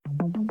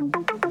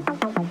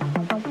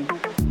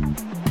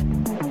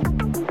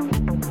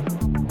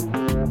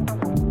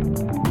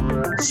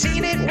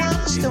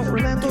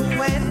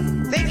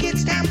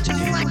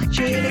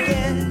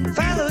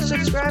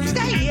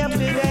subscribe, stay up to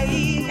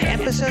date.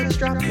 Episodes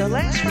drop the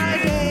last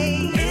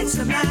Friday. It's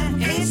a Matt,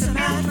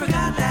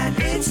 forgot that.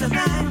 It's a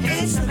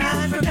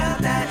Matt,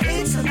 forgot that.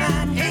 It's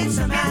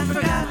a Matt,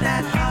 forgot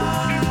that podcast.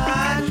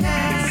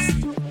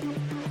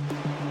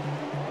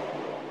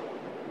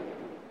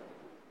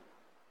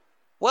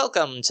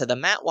 Welcome to the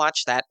Matt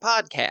Watch That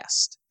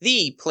podcast,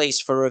 the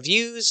place for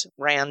reviews,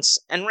 rants,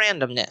 and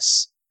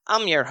randomness.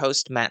 I'm your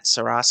host, Matt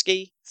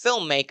Sarosky,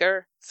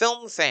 filmmaker,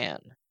 film fan.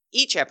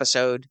 Each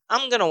episode,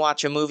 I'm going to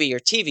watch a movie or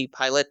TV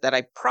pilot that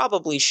I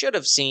probably should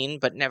have seen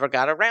but never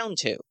got around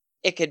to.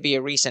 It could be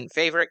a recent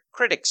favorite,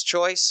 critic's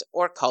choice,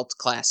 or cult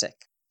classic.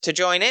 To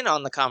join in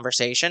on the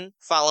conversation,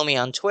 follow me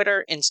on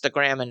Twitter,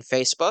 Instagram, and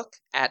Facebook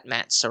at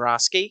Matt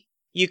Sarosky.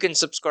 You can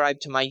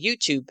subscribe to my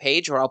YouTube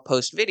page where I'll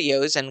post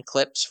videos and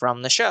clips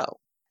from the show.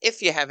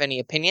 If you have any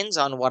opinions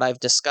on what I've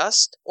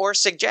discussed, or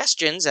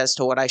suggestions as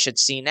to what I should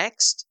see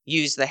next,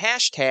 use the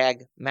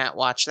hashtag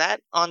MattWatchThat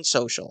on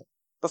social.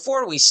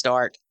 Before we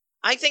start,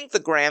 I think the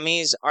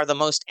Grammys are the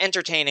most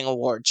entertaining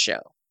awards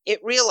show.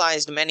 It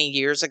realized many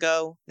years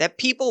ago that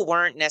people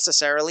weren't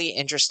necessarily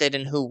interested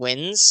in who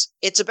wins.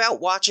 It's about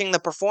watching the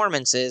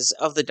performances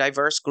of the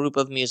diverse group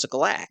of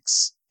musical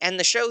acts. And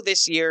the show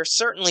this year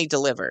certainly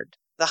delivered.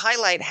 The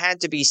highlight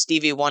had to be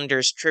Stevie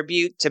Wonder's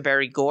tribute to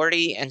Berry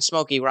Gordy and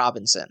Smokey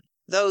Robinson.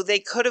 Though they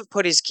could have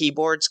put his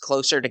keyboards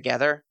closer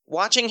together,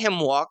 watching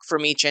him walk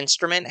from each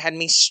instrument had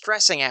me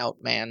stressing out,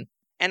 man.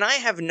 And I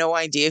have no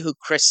idea who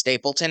Chris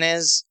Stapleton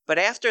is, but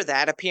after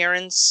that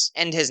appearance,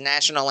 and his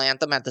national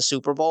anthem at the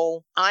Super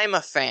Bowl, I'm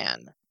a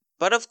fan.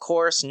 But of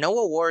course, no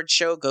award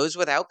show goes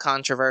without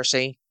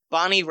controversy.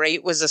 Bonnie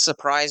Raitt was a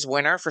surprise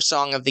winner for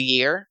Song of the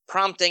Year,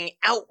 prompting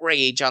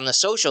outrage on the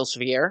social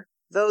sphere,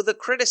 though the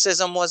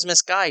criticism was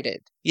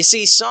misguided. You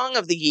see, Song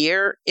of the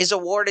Year is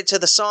awarded to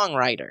the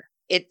songwriter.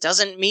 It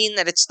doesn't mean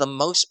that it's the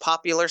most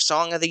popular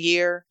song of the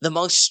year, the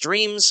most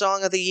streamed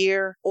song of the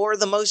year, or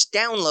the most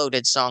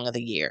downloaded song of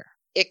the year.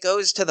 It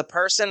goes to the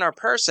person or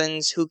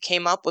persons who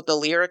came up with the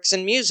lyrics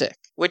and music,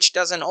 which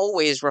doesn't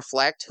always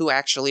reflect who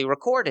actually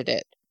recorded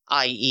it,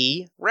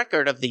 i.e.,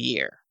 Record of the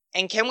Year.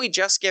 And can we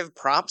just give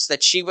props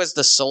that she was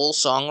the sole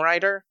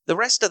songwriter? The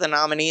rest of the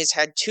nominees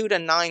had 2 to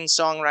 9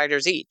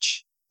 songwriters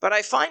each. But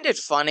I find it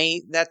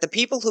funny that the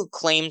people who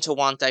claim to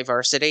want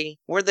diversity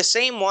were the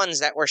same ones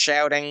that were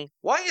shouting,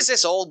 "Why is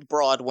this old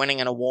broad winning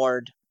an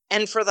award?"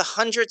 And for the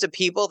hundreds of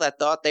people that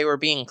thought they were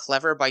being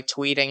clever by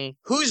tweeting,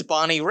 "Who's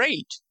Bonnie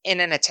Raitt?"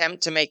 in an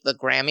attempt to make the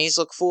Grammys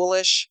look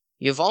foolish,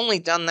 you've only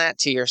done that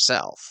to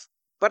yourself.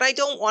 But I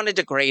don't want to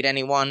degrade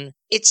anyone.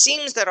 It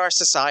seems that our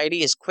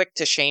society is quick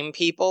to shame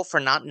people for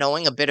not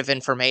knowing a bit of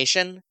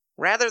information.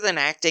 Rather than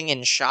acting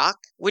in shock,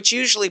 which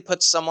usually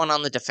puts someone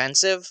on the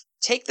defensive,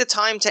 take the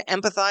time to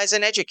empathize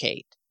and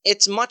educate.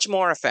 It's much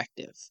more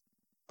effective.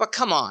 But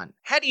come on,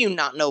 how do you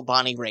not know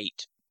Bonnie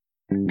Raitt?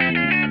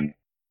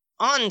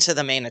 On to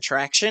the main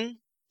attraction.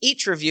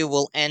 Each review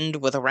will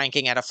end with a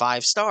ranking out of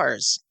 5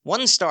 stars.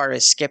 1 star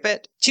is skip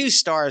it, 2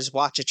 stars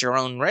watch at your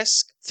own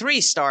risk, 3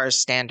 stars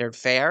standard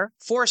fare,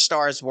 4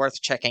 stars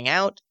worth checking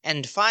out,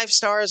 and 5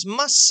 stars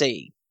must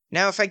see.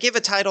 Now, if I give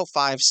a title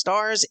 5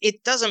 stars,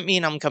 it doesn't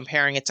mean I'm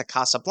comparing it to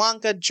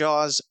Casablanca,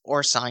 Jaws,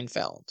 or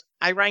Seinfeld.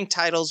 I rank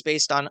titles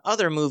based on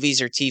other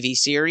movies or TV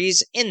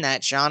series in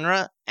that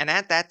genre and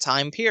at that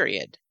time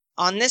period.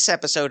 On this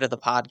episode of the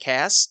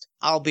podcast,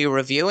 I'll be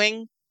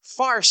reviewing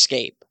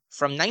Farscape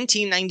from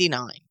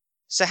 1999.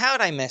 So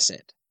how'd I miss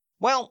it?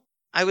 Well,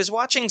 I was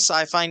watching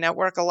Sci-Fi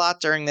Network a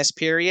lot during this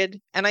period,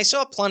 and I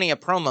saw plenty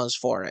of promos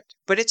for it.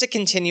 But it's a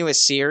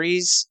continuous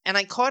series, and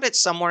I caught it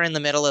somewhere in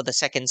the middle of the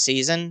 2nd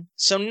season,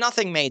 so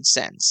nothing made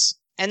sense.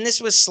 And this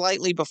was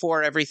slightly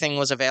before everything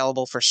was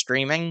available for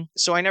streaming,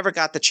 so I never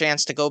got the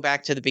chance to go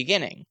back to the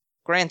beginning.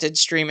 Granted,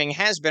 streaming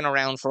has been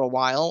around for a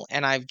while,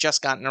 and I've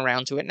just gotten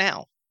around to it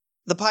now.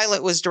 The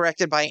pilot was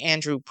directed by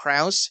Andrew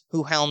Prouse,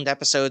 who helmed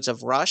episodes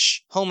of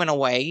Rush, Home and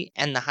Away,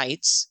 and The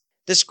Heights.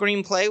 The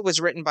screenplay was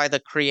written by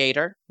the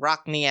creator,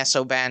 Rockne S.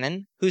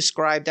 O'Bannon, who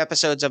scribed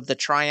episodes of The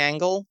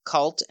Triangle,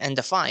 Cult, and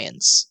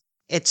Defiance.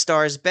 It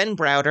stars Ben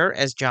Browder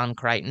as John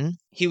Crichton.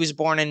 He was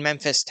born in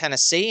Memphis,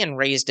 Tennessee, and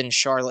raised in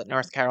Charlotte,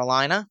 North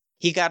Carolina.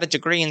 He got a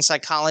degree in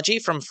psychology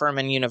from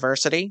Furman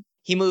University.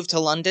 He moved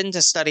to London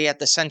to study at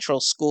the Central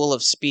School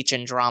of Speech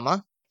and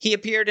Drama. He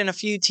appeared in a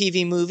few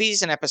TV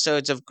movies and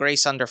episodes of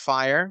Grace Under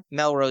Fire,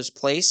 Melrose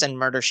Place, and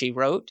Murder, She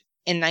Wrote.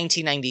 In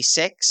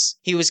 1996,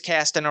 he was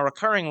cast in a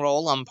recurring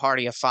role on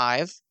Party of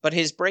Five, but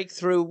his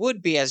breakthrough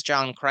would be as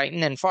John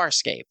Crichton in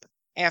Farscape.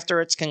 After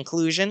its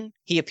conclusion,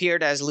 he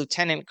appeared as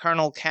Lieutenant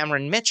Colonel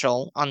Cameron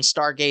Mitchell on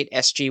Stargate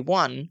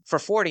SG-1 for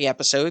 40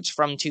 episodes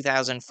from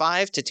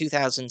 2005 to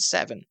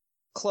 2007.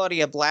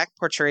 Claudia Black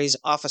portrays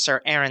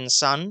Officer Aaron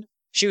Sun.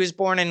 She was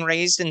born and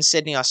raised in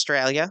Sydney,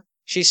 Australia.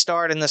 She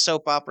starred in the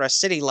soap opera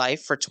City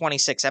Life for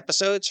 26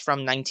 episodes from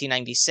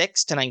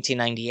 1996 to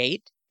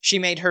 1998. She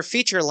made her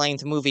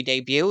feature-length movie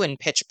debut in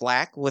Pitch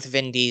Black with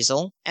Vin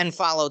Diesel, and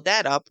followed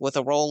that up with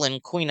a role in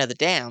Queen of the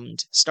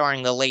Damned,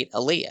 starring the late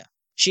Aaliyah.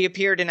 She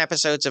appeared in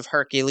episodes of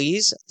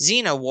Hercules,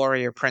 Xena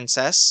Warrior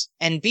Princess,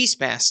 and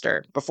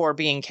Beastmaster before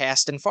being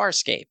cast in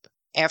Farscape.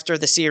 After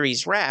the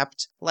series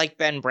wrapped, like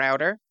Ben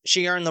Browder,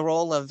 she earned the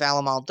role of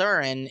Vala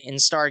Maldurin in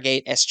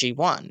Stargate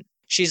SG-1.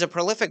 She's a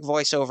prolific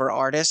voiceover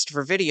artist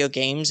for video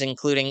games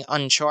including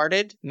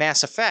Uncharted,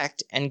 Mass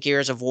Effect, and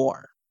Gears of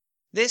War.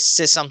 This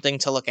is something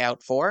to look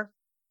out for.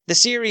 The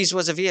series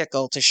was a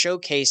vehicle to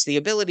showcase the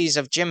abilities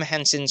of Jim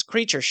Henson's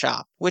Creature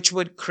Shop, which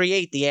would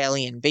create the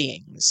alien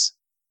beings.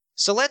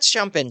 So let's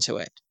jump into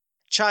it.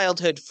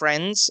 Childhood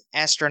friends,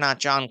 astronaut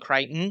John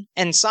Crichton,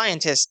 and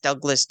scientist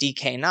Douglas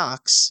D.K.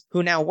 Knox,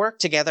 who now work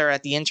together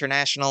at the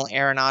International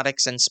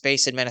Aeronautics and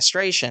Space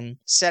Administration,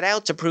 set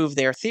out to prove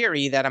their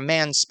theory that a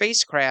manned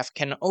spacecraft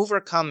can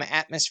overcome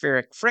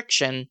atmospheric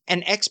friction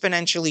and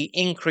exponentially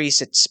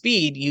increase its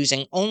speed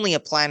using only a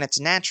planet's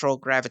natural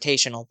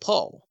gravitational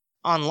pull.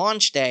 On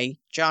launch day,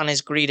 John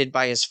is greeted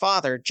by his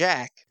father,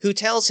 Jack, who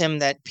tells him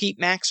that Pete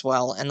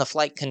Maxwell and the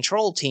flight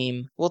control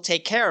team will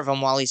take care of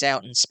him while he's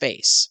out in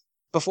space.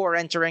 Before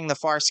entering the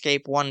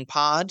Farscape 1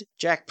 pod,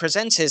 Jack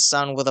presents his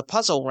son with a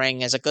puzzle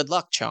ring as a good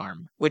luck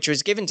charm, which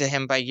was given to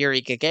him by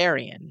Yuri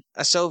Gagarin,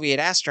 a Soviet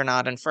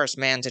astronaut and first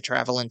man to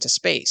travel into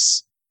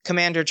space.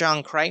 Commander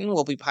John Crichton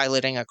will be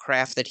piloting a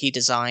craft that he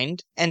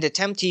designed, and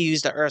attempt to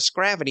use the Earth's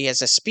gravity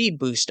as a speed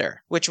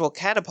booster, which will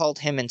catapult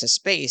him into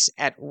space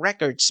at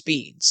record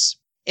speeds.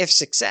 If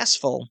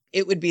successful,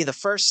 it would be the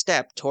first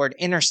step toward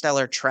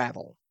interstellar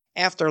travel.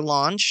 After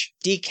launch,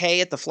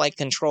 DK at the flight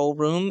control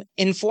room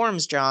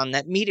informs John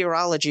that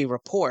meteorology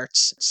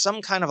reports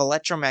some kind of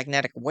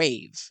electromagnetic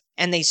wave,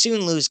 and they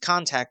soon lose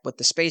contact with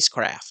the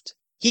spacecraft.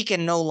 He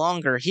can no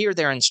longer hear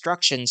their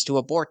instructions to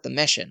abort the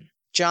mission.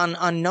 John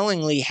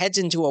unknowingly heads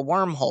into a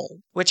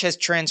wormhole, which has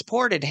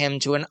transported him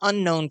to an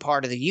unknown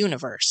part of the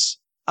universe.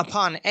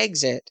 Upon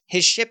exit,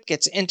 his ship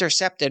gets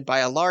intercepted by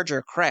a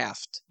larger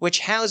craft,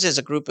 which houses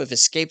a group of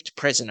escaped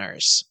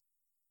prisoners.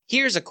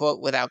 Here's a quote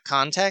without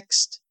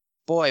context.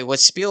 Boy,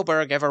 was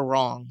Spielberg ever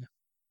wrong.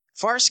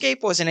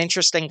 Farscape was an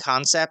interesting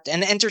concept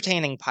and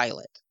entertaining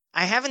pilot.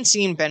 I haven't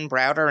seen Ben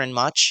Browder in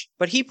much,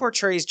 but he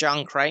portrays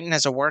John Crichton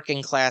as a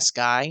working-class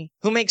guy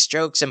who makes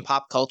jokes and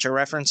pop culture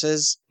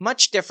references,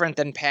 much different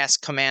than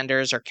past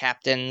commanders or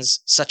captains,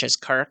 such as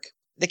Kirk.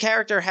 The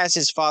character has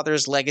his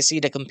father's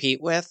legacy to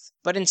compete with,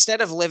 but instead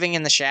of living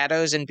in the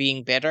shadows and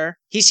being bitter,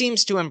 he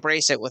seems to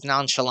embrace it with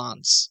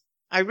nonchalance.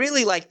 I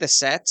really like the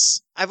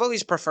sets. I've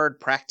always preferred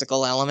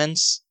practical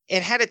elements.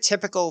 It had a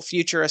typical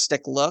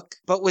futuristic look,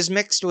 but was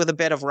mixed with a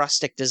bit of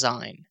rustic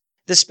design.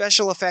 The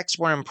special effects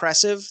were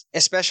impressive,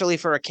 especially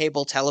for a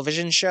cable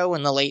television show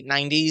in the late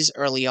 90s,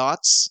 early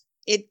aughts.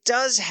 It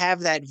does have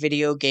that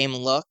video game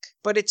look,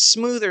 but it's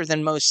smoother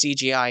than most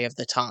CGI of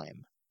the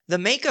time. The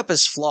makeup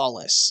is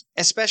flawless,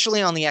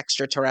 especially on the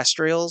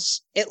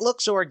extraterrestrials. It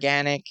looks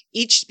organic,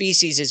 each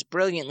species is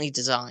brilliantly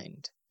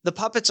designed. The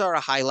puppets are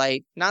a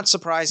highlight, not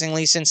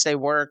surprisingly since they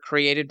were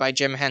created by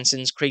Jim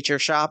Henson's Creature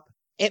Shop.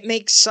 It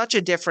makes such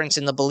a difference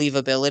in the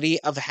believability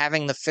of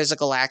having the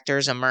physical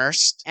actors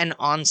immersed and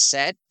on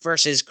set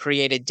versus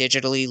created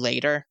digitally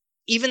later.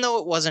 Even though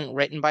it wasn't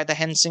written by the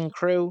Henson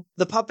crew,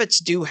 the puppets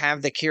do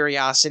have the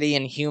curiosity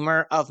and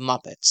humor of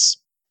Muppets.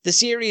 The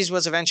series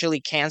was eventually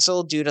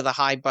cancelled due to the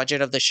high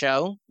budget of the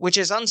show, which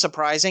is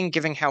unsurprising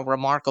given how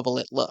remarkable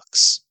it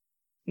looks.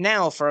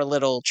 Now for a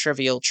little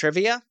trivial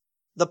trivia.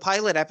 The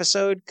pilot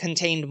episode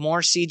contained more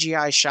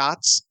CGI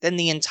shots than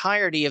the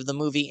entirety of the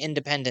movie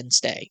Independence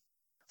Day.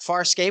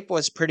 Farscape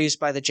was produced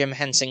by the Jim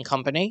Henson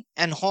Company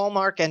and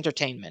Hallmark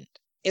Entertainment.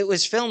 It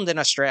was filmed in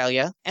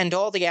Australia, and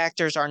all the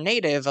actors are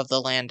native of the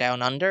land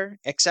down under,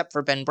 except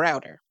for Ben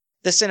Browder.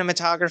 The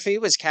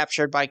cinematography was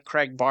captured by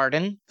Craig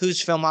Barden,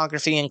 whose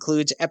filmography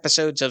includes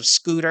episodes of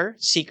Scooter,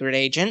 Secret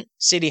Agent,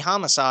 City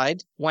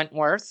Homicide,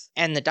 Wentworth,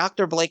 and the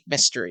Dr. Blake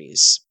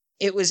Mysteries.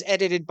 It was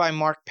edited by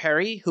Mark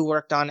Perry, who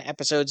worked on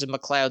episodes of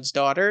McCloud's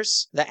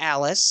Daughters, The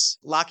Alice,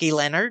 Lockie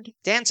Leonard,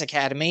 Dance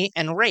Academy,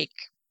 and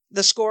Rake.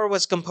 The score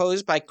was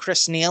composed by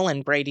Chris Neal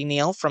and Brady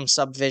Neal from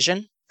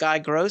Subvision. Guy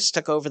Gross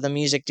took over the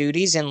music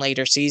duties in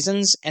later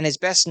seasons and is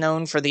best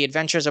known for The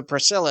Adventures of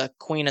Priscilla,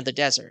 Queen of the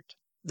Desert.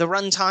 The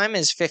runtime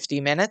is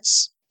 50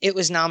 minutes. It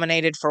was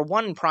nominated for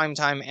one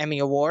Primetime Emmy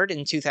Award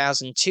in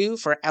 2002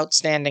 for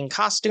Outstanding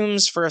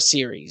Costumes for a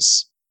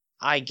Series.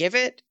 I give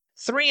it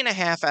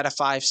 3.5 out of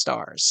 5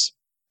 stars.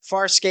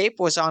 Farscape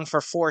was on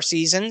for 4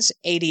 seasons,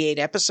 88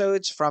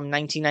 episodes from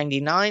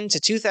 1999 to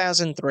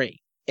 2003.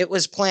 It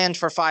was planned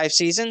for 5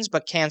 seasons,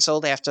 but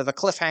cancelled after the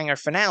cliffhanger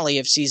finale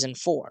of Season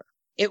 4.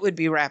 It would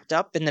be wrapped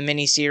up in the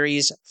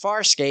miniseries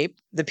Farscape,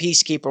 The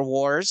Peacekeeper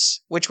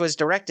Wars, which was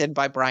directed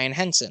by Brian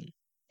Henson.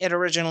 It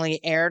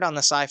originally aired on the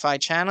Sci-Fi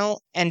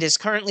Channel, and is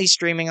currently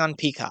streaming on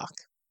Peacock.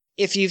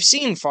 If you've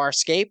seen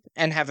Farscape,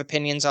 and have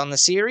opinions on the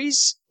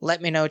series,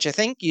 let me know what you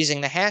think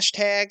using the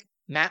hashtag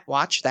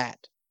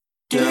MattWatchThat.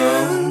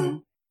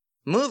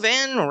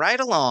 Moving right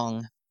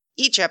along.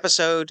 Each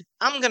episode,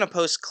 I'm going to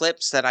post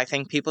clips that I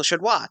think people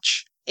should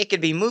watch. It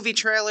could be movie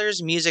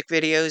trailers, music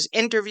videos,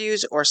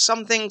 interviews, or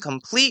something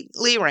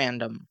completely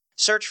random.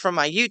 Search for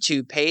my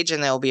YouTube page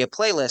and there will be a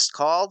playlist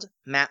called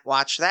Matt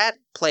Watch That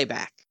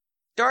Playback.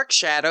 Dark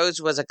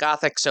Shadows was a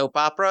gothic soap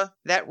opera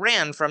that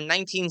ran from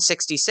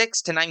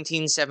 1966 to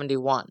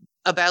 1971.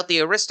 about the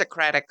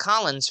aristocratic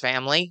Collins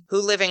family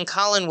who live in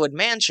Collinwood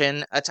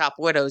Mansion atop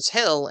Widow's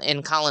Hill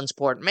in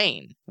Collinsport,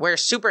 Maine, where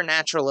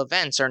supernatural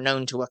events are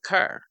known to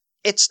occur.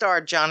 It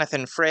starred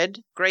Jonathan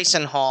Frid,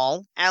 Grayson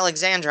Hall,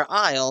 Alexandra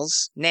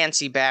Isles,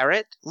 Nancy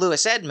Barrett,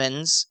 Louis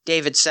Edmonds,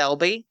 David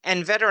Selby,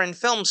 and veteran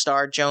film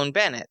star Joan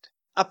Bennett.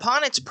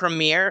 Upon its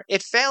premiere,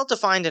 it failed to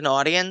find an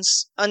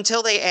audience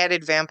until they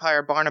added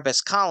vampire Barnabas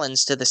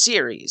Collins to the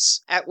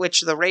series, at which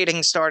the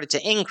ratings started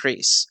to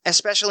increase,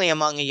 especially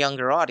among a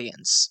younger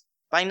audience.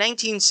 By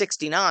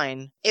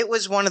 1969, it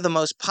was one of the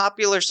most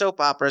popular soap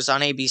operas on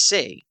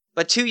ABC,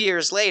 but 2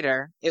 years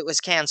later, it was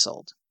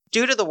cancelled.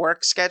 Due to the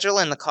work schedule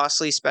and the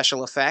costly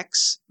special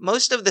effects,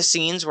 most of the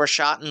scenes were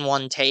shot in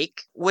one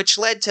take, which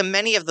led to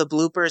many of the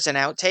bloopers and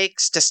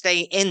outtakes to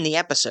stay in the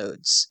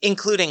episodes,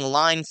 including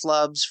line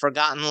flubs,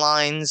 forgotten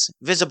lines,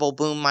 visible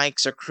boom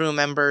mics or crew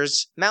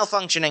members,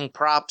 malfunctioning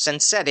props,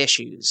 and set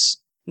issues.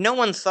 No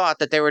one thought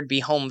that there would be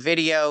home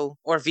video,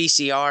 or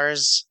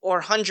VCRs,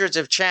 or hundreds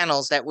of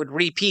channels that would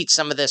repeat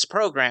some of this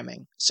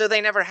programming, so they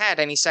never had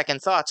any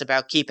second thoughts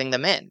about keeping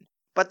them in.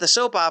 But the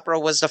soap opera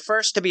was the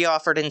first to be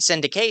offered in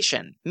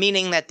syndication,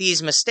 meaning that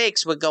these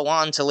mistakes would go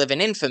on to live in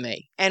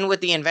infamy, and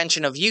with the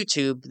invention of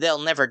YouTube, they'll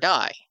never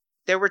die.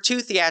 There were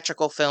 2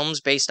 theatrical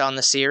films based on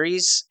the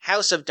series,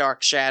 House of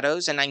Dark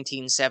Shadows in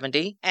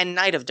 1970, and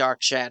Night of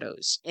Dark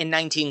Shadows in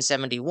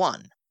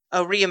 1971.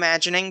 A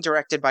reimagining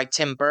directed by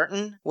Tim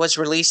Burton was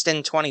released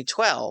in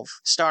 2012,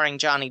 starring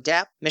Johnny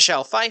Depp,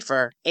 Michelle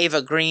Pfeiffer,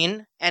 Ava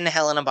Green, and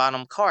Helena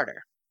Bonham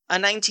Carter. A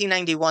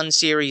 1991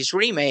 series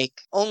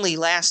remake only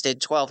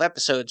lasted 12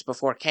 episodes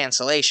before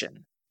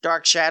cancellation.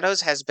 Dark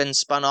Shadows has been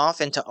spun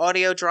off into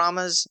audio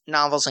dramas,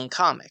 novels, and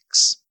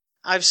comics.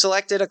 I've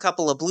selected a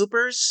couple of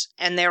bloopers,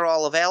 and they're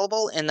all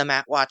available in the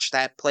Matt Watch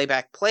That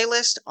playback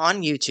playlist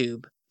on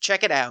YouTube.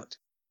 Check it out.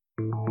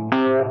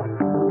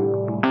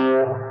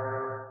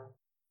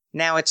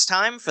 Now it's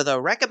time for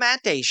the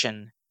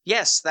recommendation.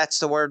 Yes, that's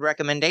the word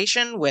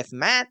recommendation with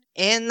Matt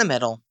in the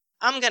middle.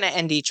 I'm going to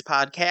end each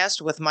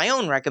podcast with my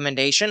own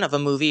recommendation of a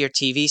movie or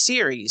TV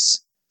series.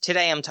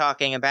 Today I'm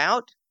talking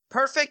about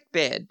Perfect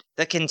Bid,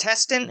 The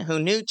Contestant Who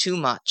Knew Too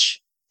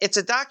Much. It's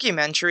a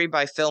documentary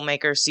by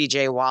filmmaker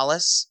C.J.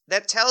 Wallace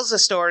that tells the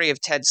story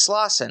of Ted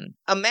Slauson,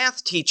 a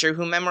math teacher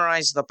who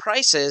memorized the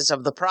prices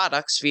of the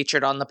products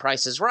featured on The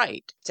Price is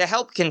Right to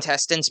help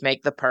contestants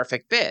make the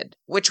perfect bid,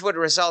 which would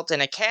result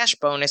in a cash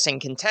bonus in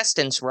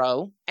Contestants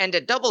Row and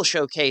a double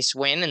showcase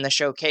win in the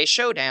Showcase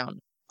Showdown.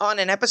 On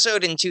an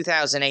episode in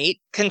 2008,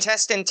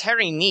 contestant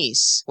Terry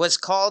Neese was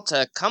called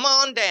to come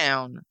on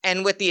down,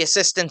 and with the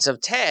assistance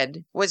of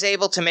Ted, was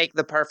able to make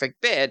the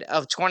perfect bid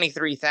of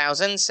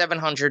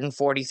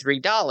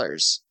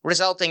 $23,743,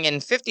 resulting in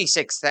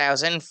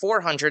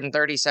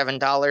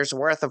 $56,437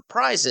 worth of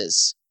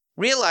prizes.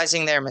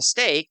 Realizing their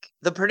mistake,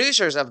 the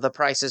producers of The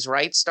Price is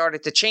Right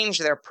started to change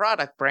their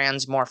product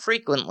brands more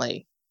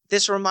frequently.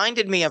 This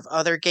reminded me of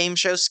other game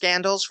show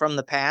scandals from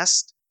the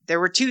past. There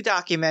were 2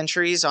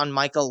 documentaries on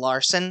Michael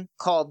Larson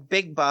called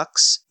Big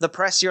Bucks, The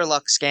Press Your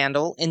Luck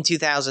Scandal in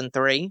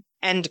 2003,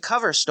 and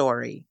Cover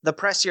Story, The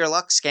Press Your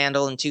Luck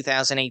Scandal in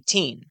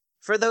 2018.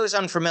 For those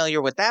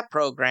unfamiliar with that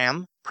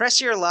program,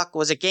 Press Your Luck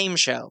was a game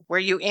show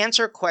where you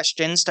answer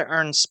questions to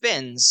earn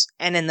spins,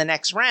 and in the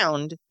next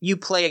round, you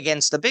play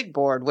against the big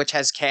board, which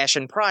has cash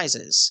and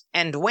prizes,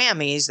 and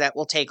whammies that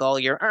will take all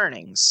your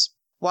earnings.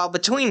 While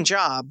between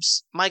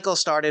jobs, Michael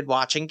started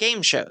watching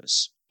game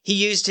shows. He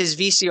used his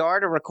VCR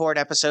to record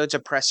episodes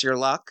of Press Your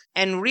Luck,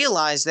 and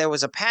realized there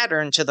was a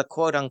pattern to the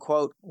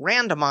quote-unquote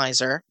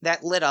randomizer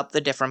that lit up the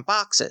different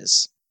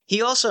boxes.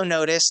 He also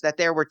noticed that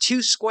there were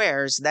 2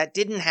 squares that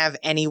didn't have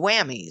any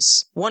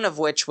whammies, one of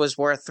which was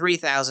worth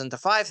 $3,000 to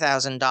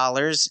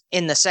 $5,000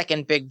 in the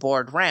second big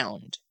board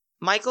round.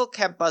 Michael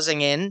kept buzzing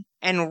in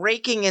and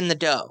raking in the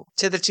dough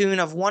to the tune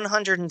of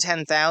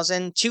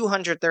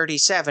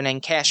 $110,237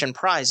 in cash and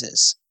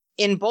prizes.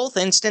 In both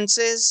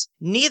instances,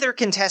 neither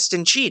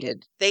contestant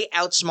cheated. They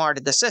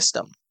outsmarted the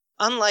system.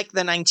 Unlike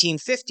the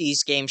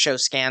 1950s game show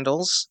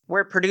scandals,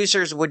 where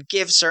producers would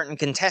give certain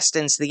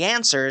contestants the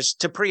answers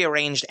to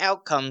prearranged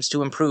outcomes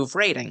to improve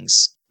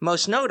ratings,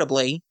 most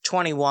notably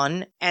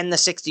 21 and the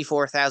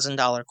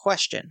 $64,000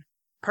 question.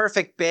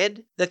 Perfect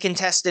Bid, The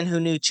Contestant Who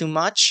Knew Too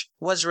Much,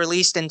 was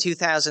released in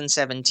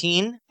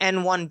 2017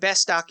 and won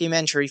Best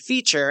Documentary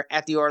Feature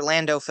at the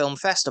Orlando Film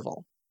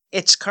Festival.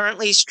 It's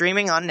currently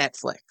streaming on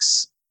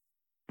Netflix.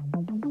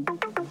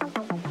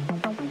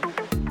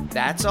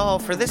 That's all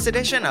for this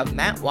edition of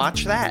Matt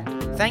Watch That.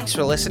 Thanks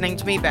for listening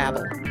to me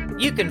babble.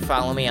 You can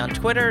follow me on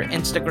Twitter,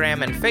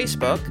 Instagram, and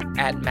Facebook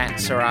at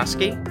Matt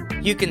Sarosky.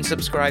 You can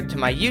subscribe to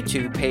my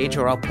YouTube page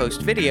where I'll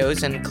post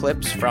videos and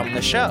clips from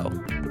the show.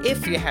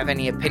 If you have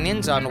any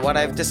opinions on what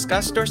I've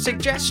discussed or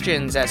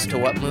suggestions as to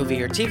what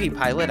movie or TV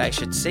pilot I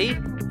should see,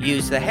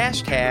 use the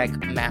hashtag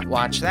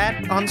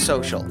MattWatchThat on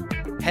social.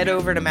 Head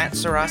over to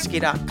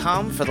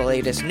mattsarosky.com for the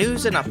latest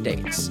news and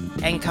updates,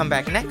 and come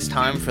back next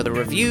time for the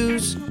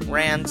reviews,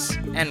 rants,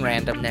 and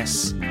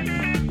randomness.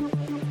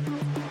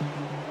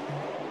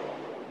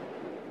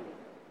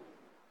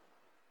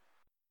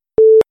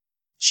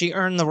 She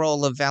earned the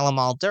role of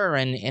Valamal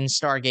Durin in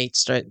Stargate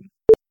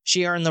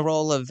She earned the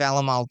role of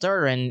Valamal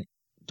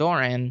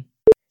Doran.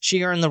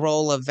 She earned the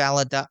role of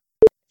Valamala.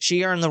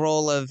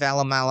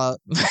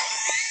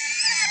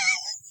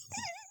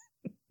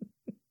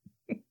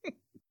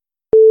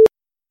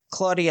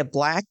 Claudia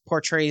Black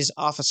portrays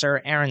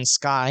Officer Aaron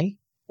Sky,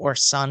 or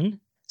Sun.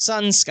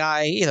 Sun,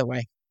 Sky, either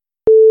way.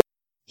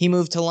 He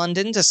moved to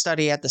London to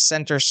study at the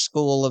Centre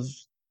School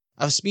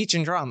of Speech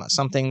and Drama,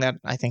 something that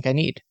I think I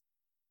need.